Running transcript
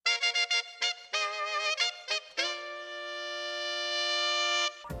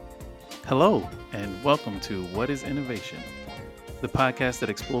Hello, and welcome to What is Innovation, the podcast that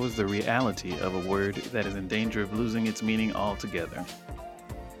explores the reality of a word that is in danger of losing its meaning altogether.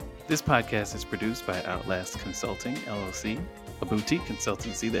 This podcast is produced by Outlast Consulting, LLC, a boutique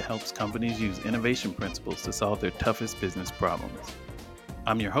consultancy that helps companies use innovation principles to solve their toughest business problems.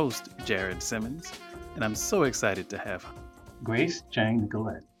 I'm your host, Jared Simmons, and I'm so excited to have Grace Chang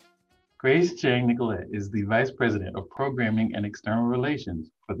Nicolette. Grace Chang Nicolette is the Vice President of Programming and External Relations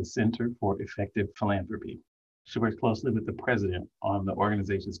for the Center for Effective Philanthropy. She works closely with the President on the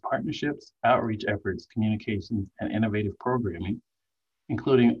organization's partnerships, outreach efforts, communications, and innovative programming,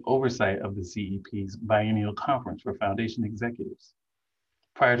 including oversight of the CEP's biennial conference for foundation executives.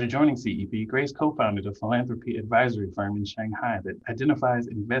 Prior to joining CEP, Grace co-founded a philanthropy advisory firm in Shanghai that identifies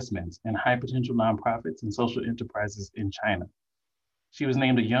investments in high-potential nonprofits and social enterprises in China. She was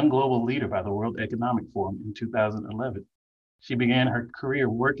named a Young Global Leader by the World Economic Forum in 2011. She began her career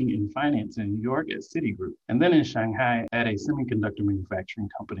working in finance in New York at Citigroup, and then in Shanghai at a semiconductor manufacturing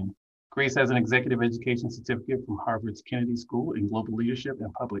company. Grace has an executive education certificate from Harvard's Kennedy School in Global Leadership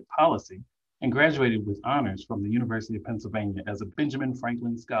and Public Policy, and graduated with honors from the University of Pennsylvania as a Benjamin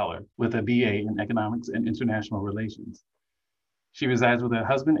Franklin Scholar with a BA in Economics and International Relations. She resides with her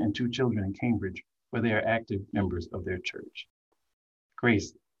husband and 2 children in Cambridge, where they are active members of their church.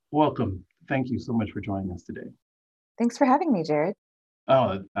 Grace, welcome. Thank you so much for joining us today. Thanks for having me, Jared.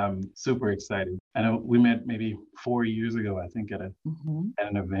 Oh, I'm super excited. I know we met maybe 4 years ago, I think, at an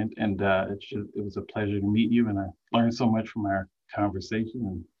event, and it was a pleasure to meet you, and I learned so much from our conversation,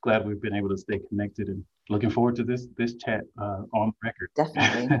 and glad we've been able to stay connected, and looking forward to this chat on record.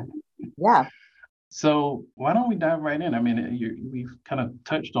 Definitely. Yeah. So why don't we dive right in? I mean, we've kind of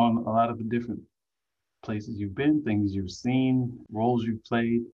touched on a lot of the different places you've been, things you've seen, roles you've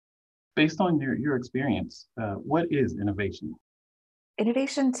played. Based on your experience, what is innovation?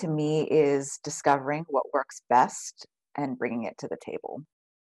 Innovation to me is discovering what works best and bringing it to the table.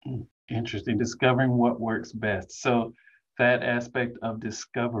 Interesting. Discovering what works best. So that aspect of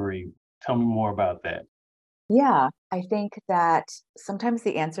discovery, tell me more about that. Yeah, I think that sometimes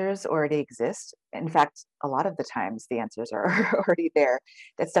the answers already exist. In fact, a lot of the times the answers are already there.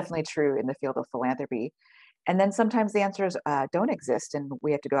 That's definitely true in the field of philanthropy. And then sometimes the answers don't exist and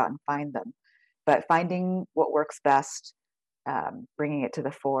we have to go out and find them. But finding what works best, bringing it to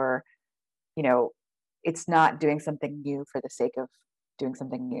the fore, you know, it's not doing something new for the sake of doing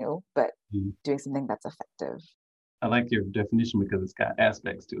something new, but Mhm. doing something that's effective. I like your definition because it's got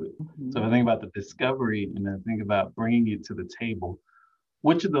aspects to it. So if Mhm. I think about the discovery and I think about bringing it to the table,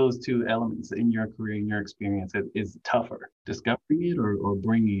 which of those 2 elements in your career, in your experience, is tougher, discovering it or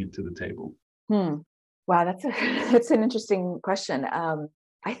bringing it to the table? Hmm. Wow, that's a that's an interesting question.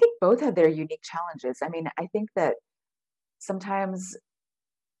 I think both have their unique challenges. I mean, I think that sometimes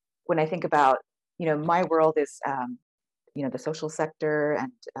when I think about, my world is, the social sector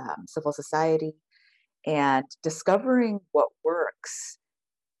and civil society, and discovering what works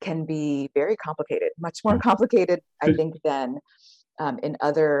can be very complicated, much more complicated, I think, than in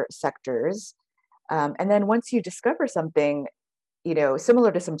other sectors. And then once you discover something,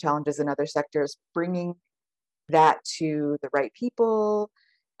 similar to some challenges in other sectors, bringing that to the right people,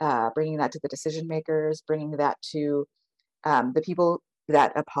 bringing that to the decision makers, bringing that to the people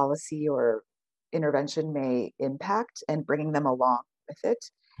that a policy or intervention may impact, and bringing them along with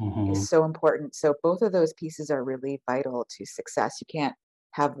it Mhm. is so important. So both of those pieces are really vital to success. You can't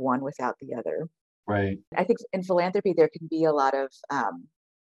have one without the other. Right. I think in philanthropy, there can be a lot of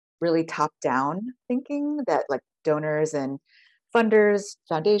really top down thinking that like donors and funders,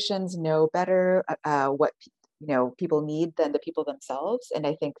 foundations know better what people need than the people themselves. And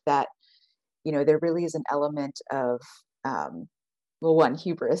I think that there really is an element of well, one,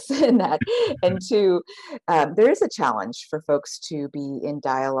 hubris in that, and two, there is a challenge for folks to be in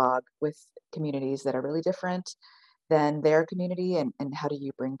dialogue with communities that are really different than their community, and how do you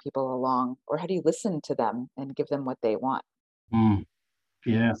bring people along, or how do you listen to them and give them what they want? Mm.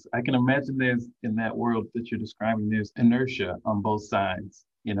 Yes, I can imagine there's in that world that you're describing, there's inertia on both sides.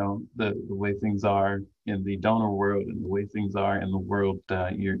 The way things are in the donor world and the way things are in the world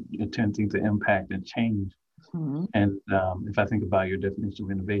you're attempting to impact and change. Mhm. And if I think about your definition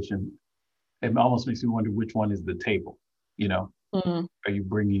of innovation, it almost makes me wonder which one is the table. You know, Mm, are you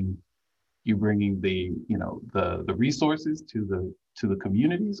bringing the resources to the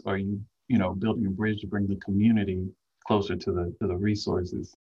communities, or are you building a bridge to bring the community closer to the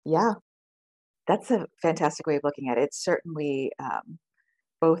resources? yeah, that's a fantastic way of looking at it. It's certainly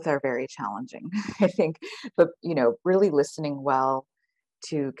both are very challenging, I think, but really listening well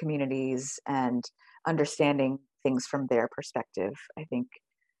to communities and understanding things from their perspective, I think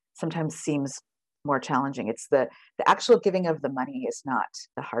sometimes seems more challenging. It's the actual giving of the money is not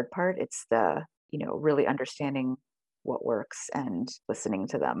the hard part. It's the, really understanding what works and listening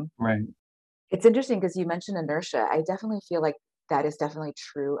to them. Right. It's interesting because you mentioned inertia. I definitely feel like that is definitely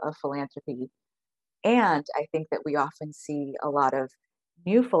true of philanthropy. And I think that we often see a lot of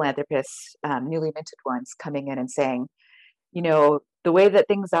new philanthropists, newly minted ones, coming in and saying, the way that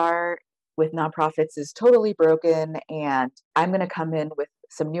things are with nonprofits is totally broken, and I'm going to come in with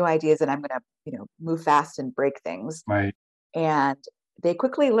some new ideas, and I'm going to, move fast and break things. Right. And they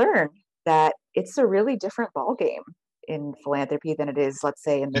quickly learn that it's a really different ballgame in philanthropy than it is, let's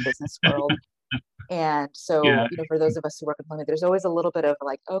say, in the business world. And so, Yeah. for those of us who work in employment, there's always a little bit of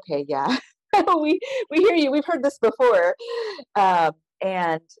like, okay, yeah, we we hear you, we've heard this before,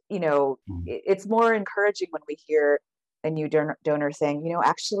 and Mhm. it's more encouraging when we hear a new donor saying,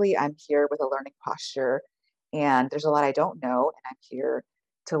 actually, I'm here with a learning posture, and there's a lot I don't know, and I'm here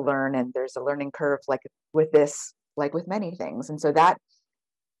to learn, and there's a learning curve, like with this, like with many things, and so that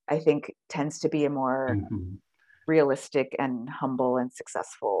I think tends to be a more Mhm. realistic and humble and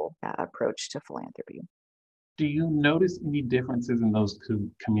successful approach to philanthropy. Do you notice any differences in those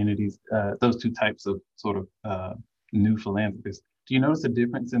two communities, those two types of sort of new philanthropists? Do you notice a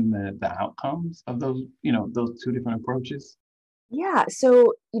difference in the outcomes of those two different approaches? Yeah.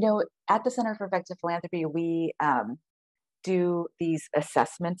 So, at the Center for Effective Philanthropy, we do these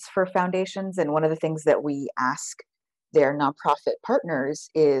assessments for foundations. And one of the things that we ask their nonprofit partners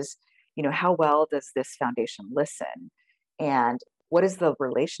is, how well does this foundation listen? And what is the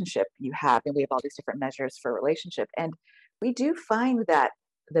relationship you have? And we have all these different measures for relationship. And we do find that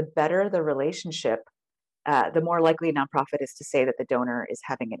the better the relationship, the more likely a nonprofit is to say that the donor is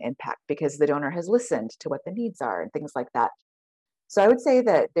having an impact because the donor has listened to what the needs are and things like that. So I would say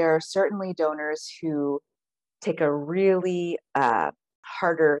that there are certainly donors who take a really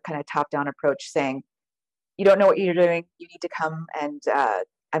harder kind of top down approach saying, you don't know what you're doing. You need to come and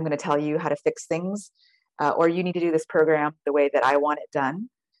I'm going to tell you how to fix things, or you need to do this program the way that I want it done.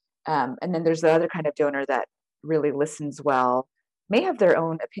 And then there's the other kind of donor that really listens well, may have their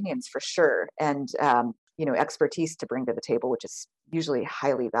own opinions for sure, and expertise to bring to the table, which is usually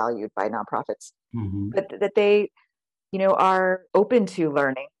highly valued by nonprofits. Hmm. But that they are open to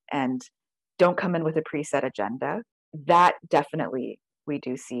learning and don't come in with a preset agenda. That definitely we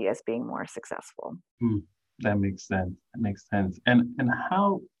do see as being more successful. Mm, that makes sense. That makes sense. And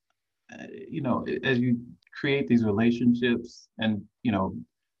how as you create these relationships and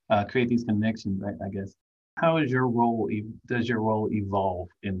create these connections, I guess, how is your role? Does your role evolve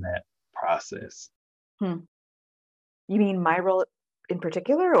in that process? Hmm. You mean my role in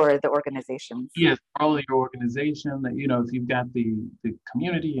particular or the organization's? Yes, probably your organization that if you've got the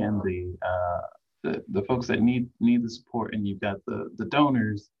community and the folks that need the support, and you've got the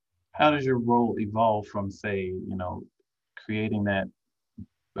donors, how does your role evolve from, say, creating that,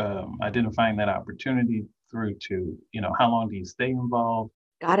 identifying that opportunity through to, how long do you stay involved?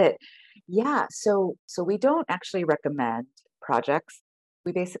 Got it. Yeah. So we don't actually recommend projects.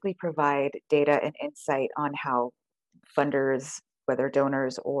 We basically provide data and insight on how funders, whether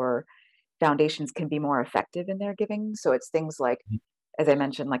donors or foundations, can be more effective in their giving. So it's things like, as I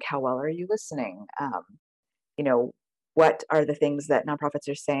mentioned, like how well are you listening? You know, what are the things that nonprofits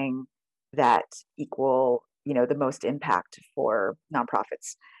are saying that equal, the most impact for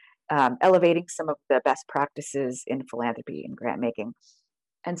nonprofits? Elevating some of the best practices in philanthropy and grant making.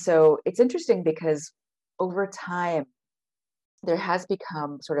 And so it's interesting because over time, there has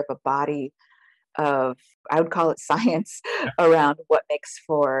become sort of a body of, I would call it science, around what makes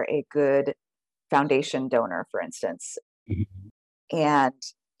for a good foundation donor, for instance. Mhm. And,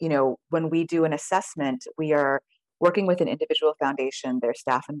 when we do an assessment, we are working with an individual foundation, their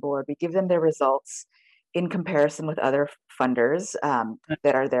staff and board. We give them their results in comparison with other funders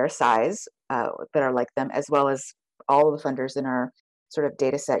that are their size, that are like them, as well as all of the funders in our sort of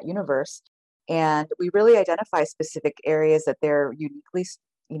data set universe. And we really identify specific areas that they're uniquely,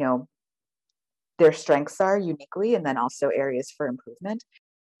 you know, their strengths are uniquely, and then also areas for improvement.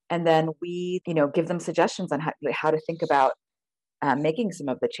 And then we, give them suggestions on how to think about making some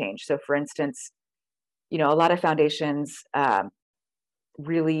of the change. So, for instance, a lot of foundations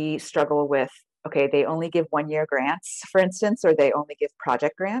really struggle with, okay, they only give 1 year grants, for instance, or they only give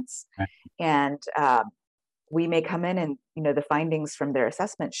project grants. Right. And we may come in and, the findings from their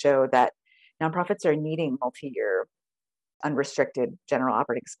assessment show that nonprofits are needing multi-year unrestricted general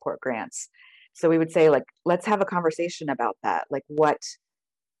operating support grants. So we would say, like, let's have a conversation about that. Like, what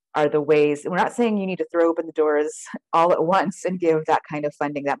are the ways? We're not saying you need to throw open the doors all at once and give that kind of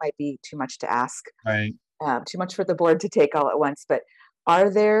funding. That might be too much to ask, Right. too much for the board to take all at once. But are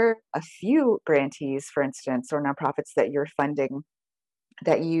there a few grantees, for instance, or nonprofits that you're funding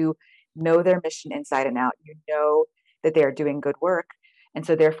that you know their mission inside and out, you know that they are doing good work, and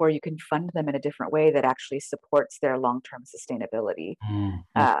so therefore you can fund them in a different way that actually supports their long-term sustainability. Mm-hmm.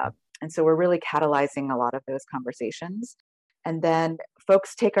 Uh, and so we're really catalyzing a lot of those conversations. And then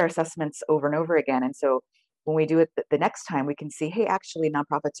folks take our assessments over and over again. And so when we do it the next time, we can see, hey, actually,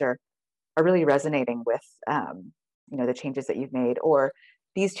 nonprofits are really resonating with the changes that you've made, or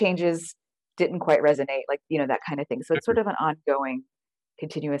these changes didn't quite resonate, like that kind of thing. So it's sort of an ongoing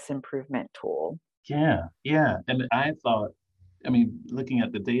continuous improvement tool. Yeah, yeah. And I thought, I mean, looking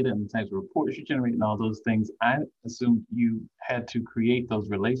at the data and the types of reports you generate and all those things, I assumed you had to create those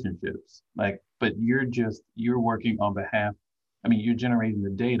relationships. Like, but you're working on behalf, I mean, you're generating the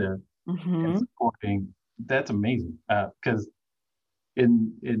data and Hmm. supporting. That's amazing. Because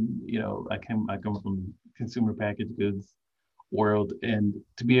I come from consumer packaged goods world, and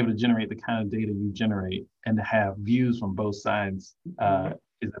to be able to generate the kind of data you generate and to have views from both sides Hmm.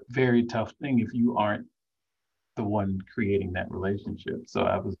 is a very tough thing if you aren't the one creating that relationship. So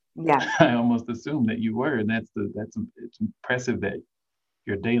Yeah. I almost assumed that you were, and it's impressive that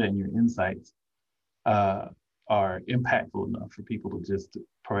your data and your insights uh, are impactful enough for people to just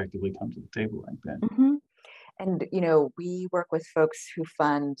proactively come to the table like that. Hmm. And, we work with folks who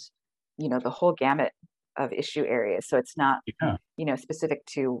fund, the whole gamut of issue areas. So it's not, Yeah, specific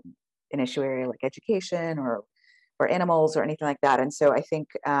to an issue area like education or animals or anything like that. And so I think,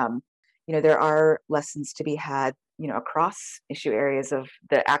 there are lessons to be had, across issue areas of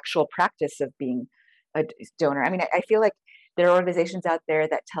the actual practice of being a donor. I mean, I feel like there are organizations out there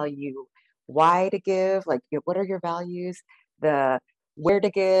that tell you why to give, like, what are your values, the where to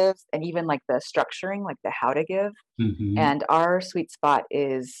give, and even like the structuring, like the how to give. hmm, And our sweet spot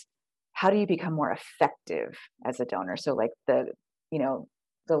is how do you become more effective as a donor? So like you know,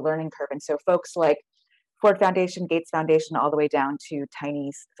 the learning curve. And so folks like Ford Foundation, Gates Foundation, all the way down to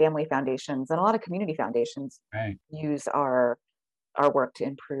tiny family foundations and a lot of community foundations right. use our work to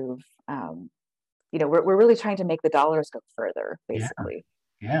improve. We're really trying to make the dollars go further, Yeah, basically.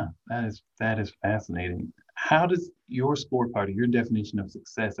 yeah. That is fascinating. How does your scorecard, or your definition of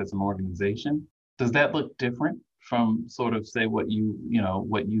success as an organization, does that look different from sort of say what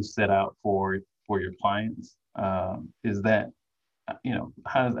you set out for your clients? Is that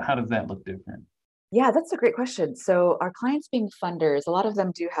how does that look different? Yeah, that's a great question. So our clients being funders, a lot of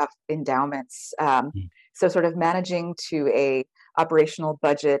them do have endowments. Mm. So sort of managing to a operational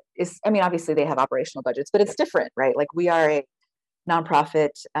budget is, I mean, obviously they have operational budgets, but it's different, right? Like we are a nonprofit.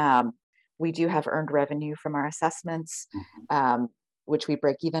 We do have earned revenue from our assessments, Mhm. um, which we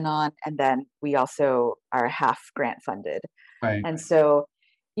break even on, and then we also are half grant funded. Right. And so,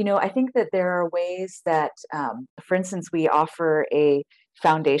 I think that there are ways that, for instance, we offer a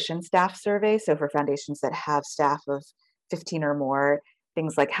foundation staff survey. So for foundations that have staff of 15 or more,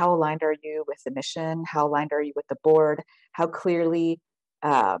 things like how aligned are you with the mission? How aligned are you with the board? How clearly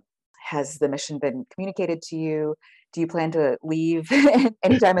uh, has the mission been communicated to you? Do you plan to leave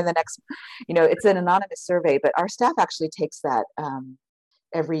anytime in the next? It's an anonymous survey, but our staff actually takes that.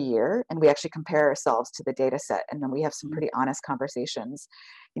 Every year, and we actually compare ourselves to the data set, and then we have some Mm. pretty honest conversations.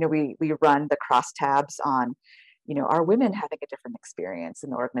 We run the crosstabs on, are women having a different experience in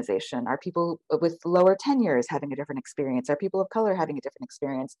the organization, are people with lower tenures having a different experience, are people of color having a different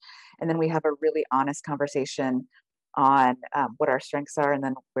experience, and then we have a really honest conversation on what our strengths are and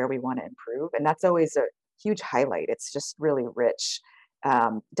then where we want to improve, and that's always a huge highlight. It's just really rich.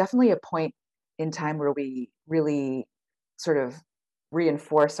 Definitely a point in time where we really sort of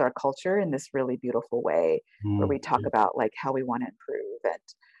reinforce our culture in this really beautiful way, where Mm. we talk about like how we want to improve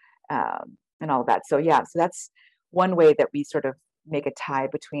and all of that. So yeah, so that's one way that we sort of make a tie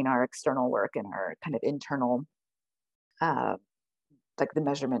between our external work and our kind of internal, uh, like the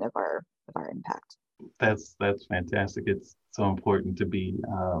measurement of our impact. That's fantastic. It's so important to be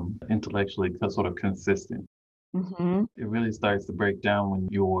intellectually sort of consistent. Hmm. It really starts to break down when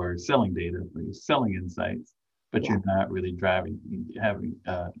you're selling data, when you're selling insights, but Yeah. you're not really driving,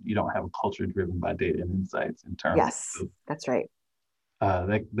 you don't have a culture driven by data and insights internally. Yes, So that's right.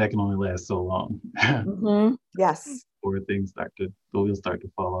 that can only last so long Hmm. Yes. before the wheels start to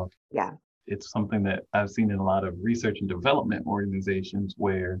fall off. Yeah. It's something that I've seen in a lot of research and development organizations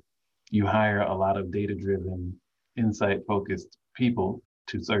where you hire a lot of data driven, insight focused people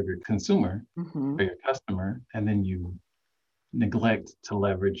to serve your consumer Hmm. or your customer, and then you neglect to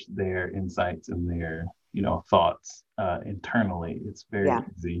leverage their insights and their thoughts internally. It's very Yeah.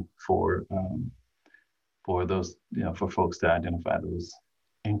 easy for those for folks to identify those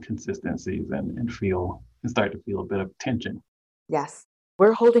inconsistencies and start to feel a bit of tension. Yes.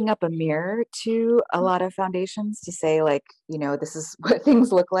 we're holding up a mirror to a lot of foundations to say, like, this is what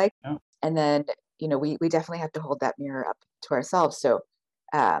things look like. Yeah. And then, we definitely have to hold that mirror up to ourselves. So,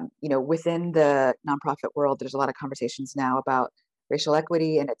 within the nonprofit world, there's a lot of conversations now about racial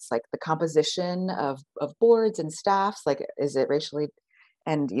equity, and it's like the composition of boards and staffs. Like, is it racially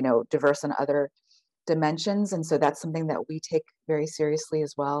and, diverse in other dimensions? And so that's something that we take very seriously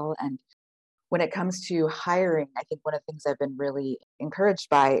as well. And when it comes to hiring, I think one of the things I've been really encouraged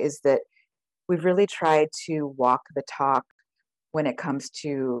by is that we've really tried to walk the talk when it comes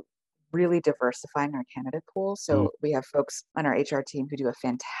to really diversifying our candidate pool. Mm. So we have folks on our HR team who do a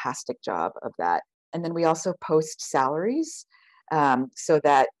fantastic job of that. And then we also post salaries, so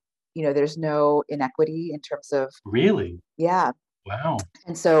that, there's no inequity in terms of, Really? yeah. Wow.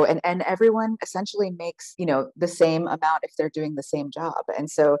 And so, and everyone essentially makes, the same amount if they're doing the same job. And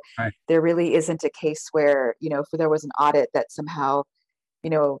so Right. there really isn't a case where, if there was an audit that somehow,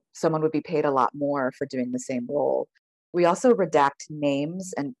 someone would be paid a lot more for doing the same role. We also redact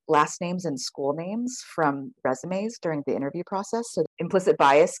names and last names and school names from resumes during the interview process. So implicit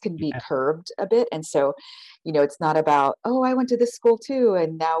bias can be Yeah. curbed a bit. And so, it's not about, oh, I went to this school too,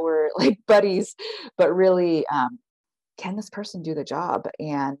 and now we're like buddies, but really, can this person do the job?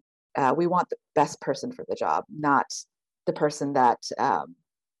 And we want the best person for the job, not the person that,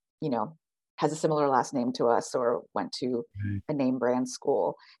 you know, has a similar last name to us or went to Right. a name brand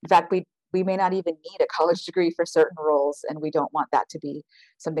school. In fact, we may not even need a college degree for certain roles, and we don't want that to be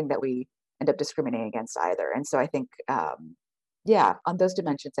something that we end up discriminating against either. And so I think, yeah, on those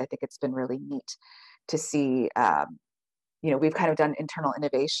dimensions, I think it's been really neat to see. We've kind of done internal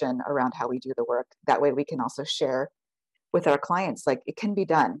innovation around how we do the work. That way, we can also share with our clients, like it can be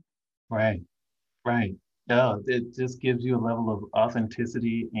done. Right. Right. Yeah, it just gives you a level of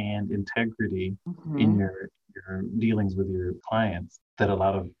authenticity and integrity in Hmm. your dealings with your clients that a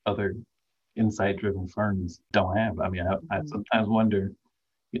lot of other insight-driven firms don't have. I mean, I Hmm. sometimes wonder,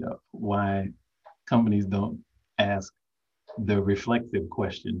 why companies don't ask the reflective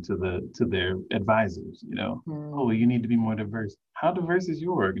question to their advisors, Hmm. oh, you need to be more diverse. How diverse is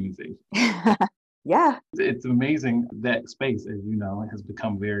your organization? Yeah. It's amazing that space, as you know, has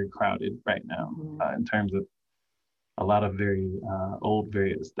become very crowded right now Hmm. in terms of a lot of very old,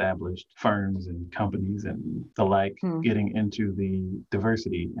 very established firms and companies and the like Hmm. getting into the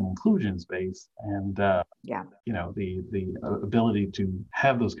diversity and inclusion space. And Yeah. the ability to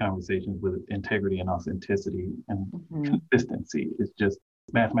have those conversations with integrity and authenticity and Hmm. consistency is just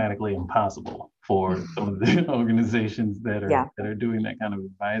mathematically impossible for some of the organizations Yeah. that are doing that kind of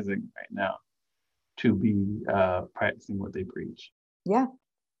advising right now to be practicing what they preach. Yeah.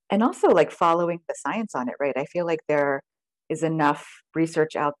 And also like following the science on it, right? I feel like there is enough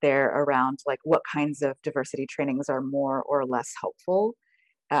research out there around like what kinds of diversity trainings are more or less helpful,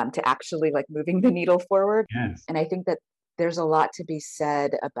 to actually like moving the needle forward. Yes. And I think that there's a lot to be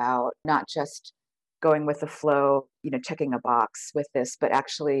said about not just going with the flow, checking a box with this, but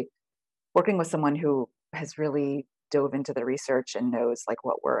actually working with someone who has really dove into the research and knows like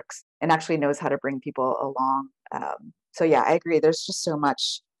what works and actually knows how to bring people along. So yeah, I agree. There's just so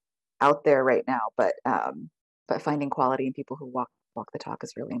much out there right now, but finding quality in people who walk the talk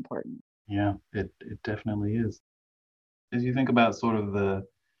is really important. Yeah, it definitely is. As you think about sort of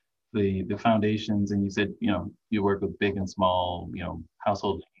the foundations, and you said you work with big and small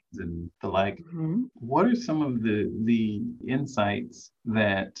household names and the like. Hmm. What are some of the insights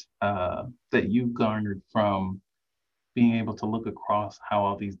that you've garnered from being able to look across how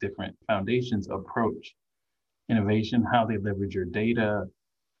all these different foundations approach innovation, how they leverage your data?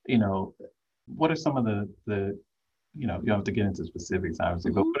 You know, what are some of the you don't have to get into specifics,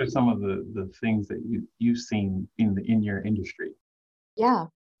 obviously, but Hmm. what are some of the things that you've seen in your industry? Yeah.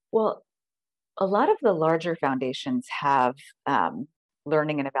 Well, a lot of the larger foundations have,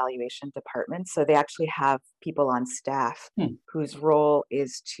 learning and evaluation departments. So they actually have people on staff Hmm. whose role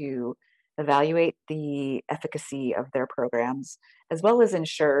is to evaluate the efficacy of their programs, as well as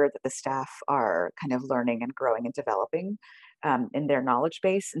ensure that the staff are kind of learning and growing and developing, in their knowledge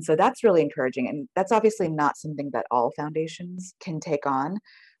base. And so that's really encouraging. And that's obviously not something that all foundations can take on,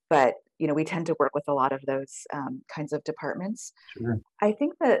 but we tend to work with a lot of those, kinds of departments. Sure. I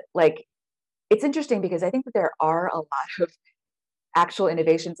think that like it's interesting because I think that there are a lot of actual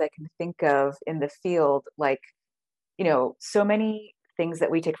innovations I can think of in the field, like, so many things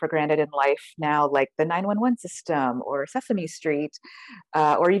that we take for granted in life now, like the 911 system or Sesame Street,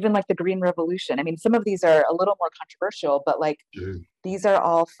 or even like the Green Revolution. I mean, some of these are a little more controversial, but like Sure. these are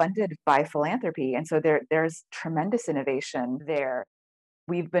all funded by philanthropy. And so there's tremendous innovation there.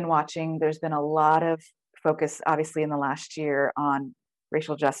 We've been watching, there's been a lot of focus, obviously, in the last year on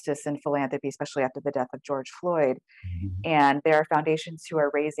racial justice and philanthropy, especially after the death of George Floyd. Mhm. And there are foundations who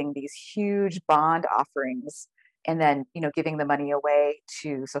are raising these huge bond offerings and then, giving the money away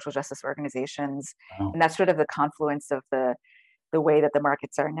to social justice organizations. Wow. And that's sort of the confluence of the way that the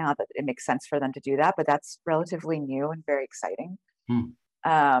markets are now, that it makes sense for them to do that. But that's relatively new and very exciting. Hmm.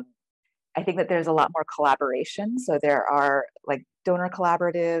 Um, I think that there's a lot more collaboration. So there are like donor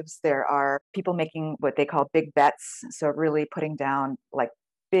collaboratives, there are people making what they call big bets. So really putting down like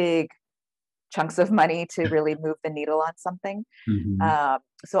big chunks of money to really move the needle on something. Mhm.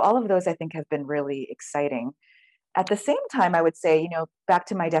 So all of those I think have been really exciting. At the same time, I would say, back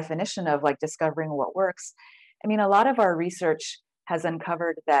to my definition of like discovering what works. I mean, a lot of our research has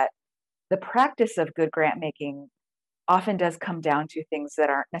uncovered that the practice of good grant making often does come down to things that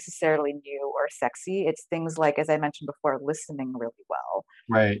aren't necessarily new or sexy. It's things like, as I mentioned before, listening really well.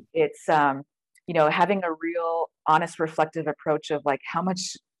 Right. It's having a real honest, reflective approach of like how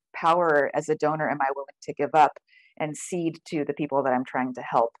much power as a donor am I willing to give up and cede to the people that I'm trying to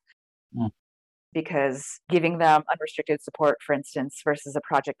help. Mm. Because giving them unrestricted support, for instance, versus a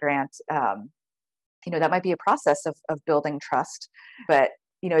project grant, that might be a process of building trust. But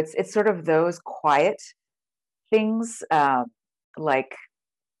it's sort of those quiet things, like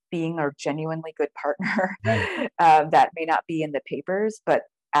being a genuinely good partner, Right. that may not be in the papers, but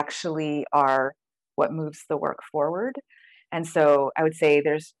actually are what moves the work forward. And so I would say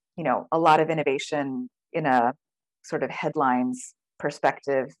there's, a lot of innovation in a sort of headlines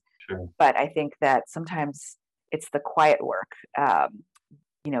perspective, Sure. but I think that sometimes it's the quiet work,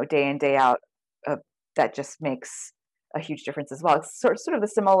 day in, day out, that just makes a huge difference as well. It's sort of the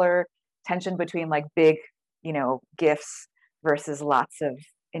similar tension between like big, gifts versus lots of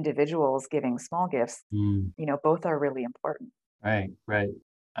individuals giving small gifts. Mm. Both are really important. Right. Right.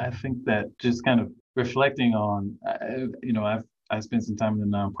 I think that just kind of reflecting on, I spent some time in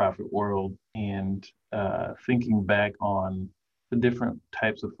the nonprofit world and thinking back on the different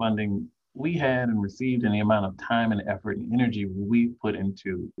types of funding we had and received and the amount of time and effort and energy we put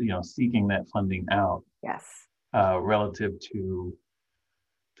into, seeking that funding out Yes. relative to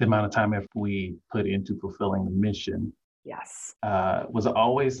the amount of time effort we put into fulfilling the mission Yes. was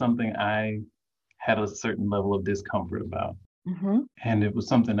always something I had a certain level of discomfort about. Hmm. And it was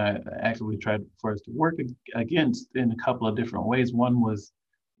something I actually tried for us to work against in a couple of different ways. One was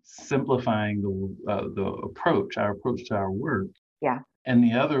simplifying the approach, our approach to our work, Yeah. and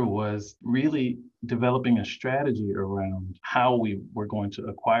the other was really developing a strategy around how we were going to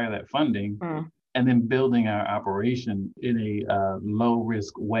acquire that funding, Mm. and then building our operation in a low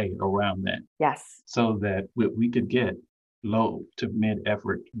risk way around that, Yes. so that we could get low to mid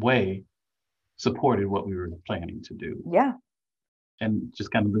effort way supported what we were planning to do. Yeah. And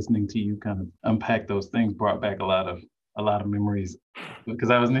just kind of listening to you kind of unpack those things brought back a lot of memories,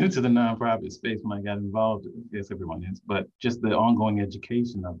 because I was new to the nonprofit space when I got involved. I guess everyone is, but just the ongoing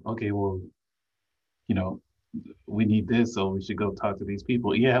education of, okay, well, you know, we need this, so we should go talk to these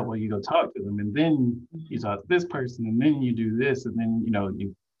people. Yeah, well, you go talk to them, and then you Mhm. talk to this person, and then you do this, and then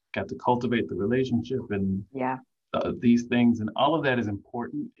you got to cultivate the relationship and Yeah. these things, and all of that is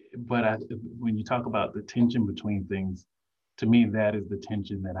important. But when you talk about the tension between things, to me, that is the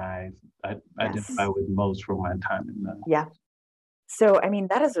tension that I identify Yes. with most from my time in the. Yeah. So, I mean,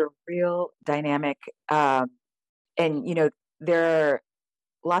 that is a real dynamic. And, there are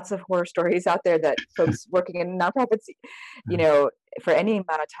lots of horror stories out there that folks working in nonprofits, you know, for any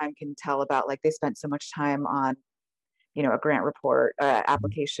amount of time can tell about, like, they spent so much time on, a grant report,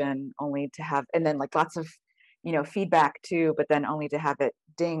 application only to have, and then like lots of, feedback too, but then only to have it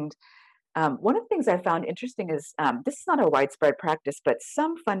dinged. One of the things I found interesting is, this is not a widespread practice, but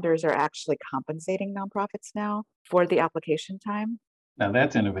some funders are actually compensating nonprofits now for the application time. Now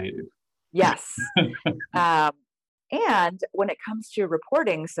that's innovative. Yes. Um, and when it comes to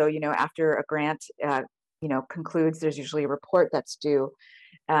reporting, so, after a grant, concludes, there's usually a report that's due.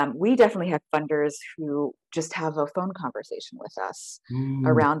 We definitely have funders who just have a phone conversation with us Mm,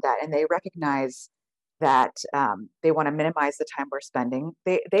 around that, and they recognize that, they want to minimize the time we're spending.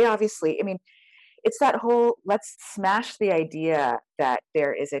 They obviously, I mean, it's that whole let's smash the idea that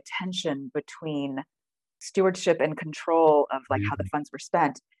there is a tension between stewardship and control of like how the yeah, funds were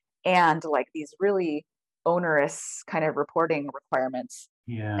spent and like these really onerous kind of reporting requirements.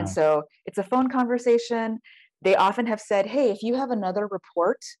 And yeah. so it's a phone conversation. They often have said, hey, if you have another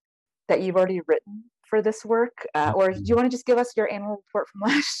report that you've already written for this work, or do you Mhm. want to just give us your annual report from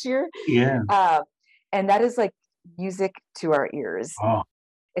last year? Yeah. Uh, and that is like music to our ears. Oh,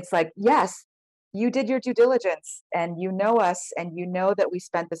 It's like, yes, you did your due diligence and you know us and you know that we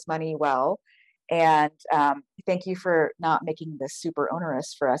spent this money well. And thank you for not making this super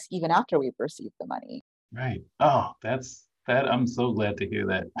onerous for us, even after we've received the money. Right. Oh, that. I'm so glad to hear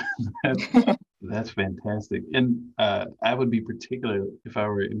that. That's that's fantastic. And I would be particular if I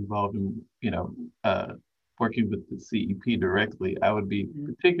were involved in, working with the CEP directly. I would be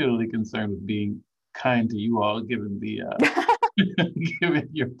particularly concerned with being kind to you all, given the given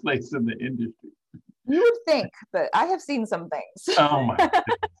your place in the industry. You would think, but I have seen some things. Oh my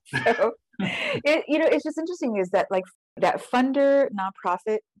So it's just interesting is that like that funder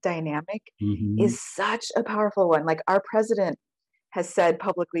nonprofit dynamic hmm is such a powerful one. Like our president has said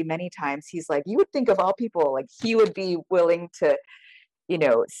publicly many times, he's like, you would think of all people, like he would be willing to,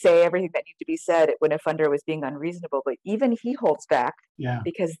 say everything that needs to be said when a funder was being unreasonable. But even he holds back Yeah.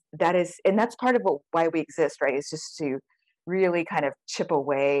 because that's part of why we exist, right? Is just to really kind of chip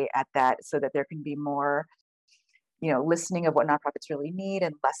away at that so that there can be more listening of what nonprofits really need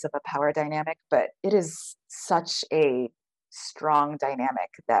and less of a power dynamic. But it is such a strong dynamic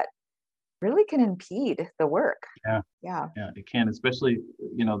that really can impede the work. Yeah. Yeah. Yeah. It can, especially,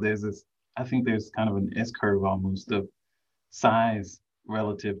 there's this, I think there's kind of an S curve almost of size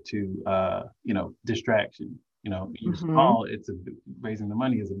relative to, distraction. You're Hmm. small, raising the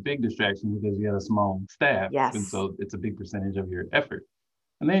money is a big distraction because you have a small staff. And Yes. so it's a big percentage of your effort.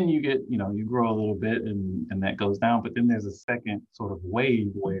 And then you get, you grow a little bit and that goes down. But then there's a second sort of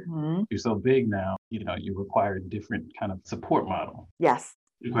wave where Hmm. you're so big now, you require a different kind of support model. Yes.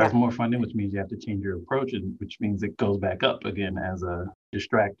 It requires Yep. more funding, which means you have to change your approach, and which means it goes back up again as a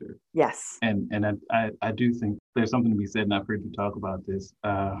distractor. Yes. And I do think there's something to be said, and I've heard you talk about this,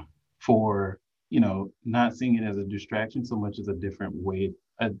 for not seeing it as a distraction so much as a different way,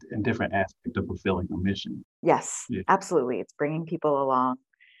 a different aspect of fulfilling a mission. Yes. Yeah. Absolutely. It's bringing people along,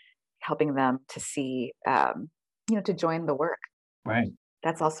 helping them to see, to join the work. Right.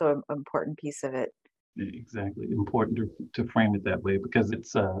 That's also an important piece of it. Exactly. Important to frame it that way because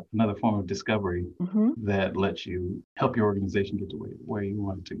it's another form of discovery Hmm. that lets you help your organization get to where you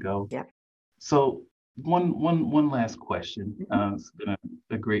want it to go. Yeah. So one last question. Hmm. It's been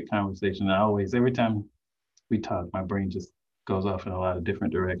a great conversation. Every time we talk, my brain just goes off in a lot of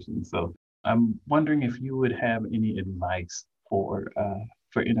different directions. So I'm wondering if you would have any advice for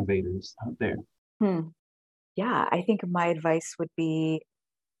innovators out there. Hmm. Yeah. I think my advice would be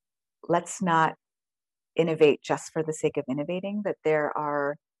let's not innovate just for the sake of innovating, that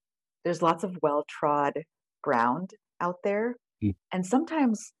there's lots of well-trod ground out there. Mm, And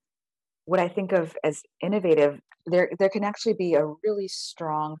sometimes what I think of as innovative, there can actually be a really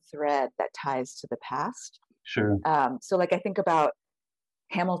strong thread that ties to the past. Sure. So like I think about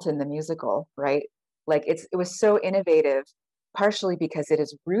Hamilton the musical, right? Like it was so innovative, partially because it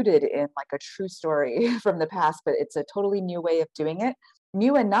is rooted in like a true story from the past, but it's a totally new way of doing it,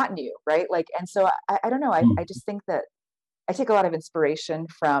 new and not new, right? Like, and so I don't know. I Mm, just think that I take a lot of inspiration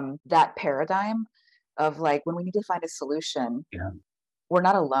from that paradigm of like when we need to find a solution, yeah. we're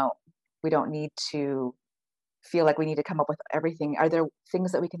not alone. We don't need to feel like we need to come up with everything. Are there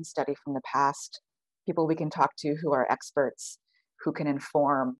things that we can study from the past? People we can talk to who are experts, who can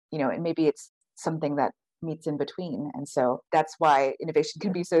inform, and maybe it's something that meets in between. And so that's why innovation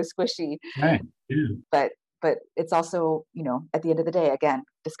can be so squishy, Right. Yeah. but it's also, at the end of the day, again,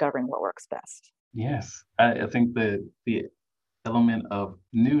 discovering what works best. Yes. I think the element of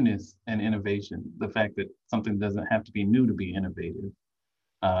newness and innovation, the fact that something doesn't have to be new to be innovative,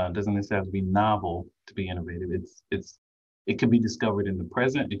 doesn't necessarily have to be novel to be innovative. It could be discovered in the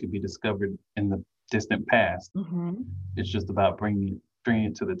present. It could be discovered in the distant past. Hmm. It's just about bringing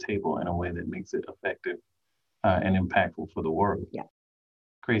it to the table in a way that makes it effective and impactful for the world. Yeah.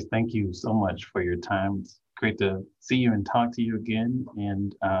 Grace, thank you so much for your time. It's great to see you and talk to you again.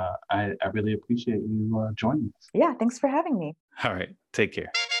 And I really appreciate you joining us. Yeah. Thanks for having me. All right. Take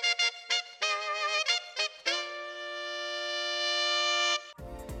care.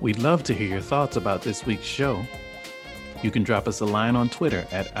 We'd love to hear your thoughts about this week's show. You can drop us a line on Twitter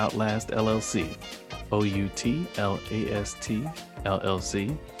at Outlast LLC, OUTLAST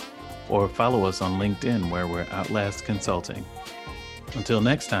LLC, or follow us on LinkedIn where we're Outlast Consulting. Until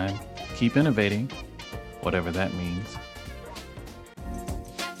next time, keep innovating, whatever that means.